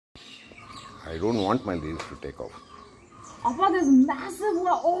I don't want my leaves to take off. Appa, there's massive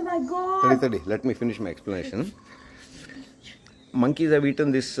one. Oh my god. Tadi, let me finish my explanation. Monkeys have eaten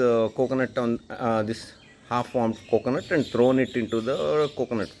this coconut on this half-formed coconut and thrown it into the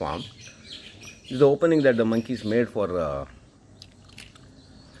coconut farm. This is the opening that the monkeys made for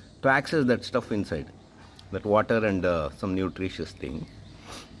to access that stuff inside, that water and some nutritious thing.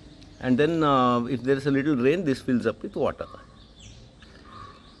 And then if there is a little rain, this fills up with water.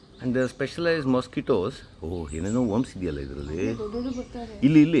 And there are specialized mosquitoes. Oh, ಏನೇನೋ worms ಇದೆಯಲ್ಲ ಇದರಲ್ಲಿ.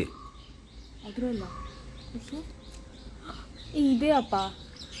 ಇಲ್ಲಿ ಅದರಲ್ಲ. ಇದೆ ಅಪ್ಪ.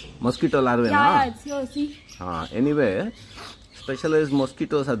 Mosquito larvae. Yeah, it's here, see. Anyway, specialized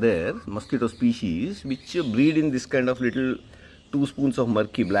mosquitoes are there, mosquito species, which breed in this kind of little 2 spoons of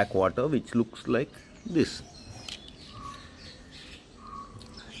murky black water, which looks like this.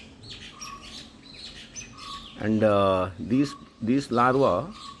 And these larvae,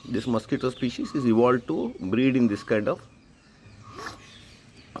 this mosquito species is evolved to breed in this kind of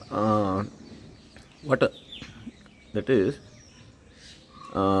water. That is,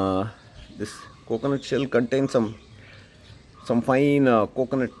 this coconut shell contains some fine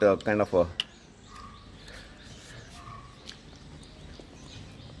coconut kind of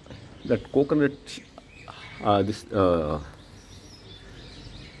that coconut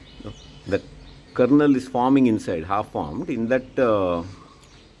that kernel is forming inside, half formed. In that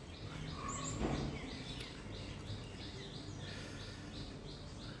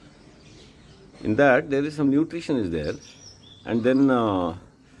there is some nutrition is there, and then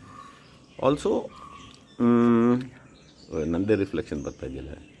also nande reflection barta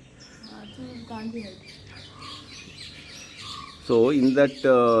idiyalla. Can't be helped. So in that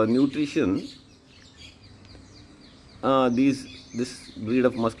nutrition, this breed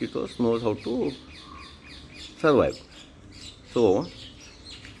of mosquitoes knows how to survive. So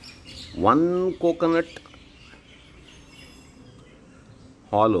one coconut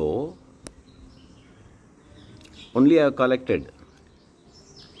hollow only I have collected,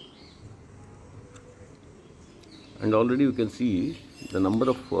 and already you can see the number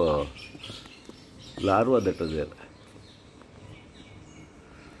of larvae that are there.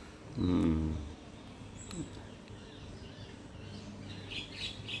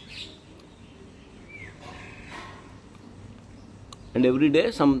 And every day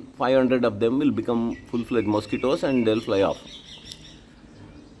some 500 of them will become full-fledged mosquitoes and they'll fly off,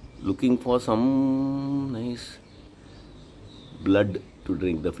 looking for some nice blood to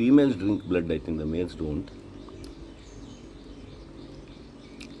drink. The females drink blood, I think the males don't.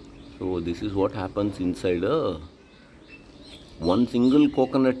 So this is what happens inside one single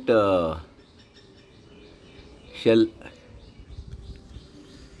coconut shell,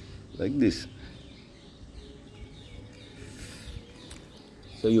 like this.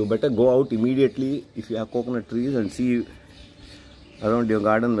 So you better go out immediately if you have coconut trees and see around your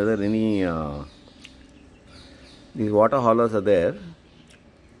garden whether any these water hollows are there.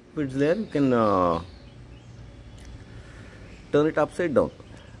 If it's there, you can turn it upside down.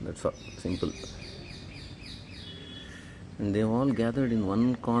 That's all, simple. And they all gathered in one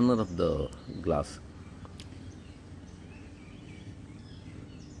corner of the glass.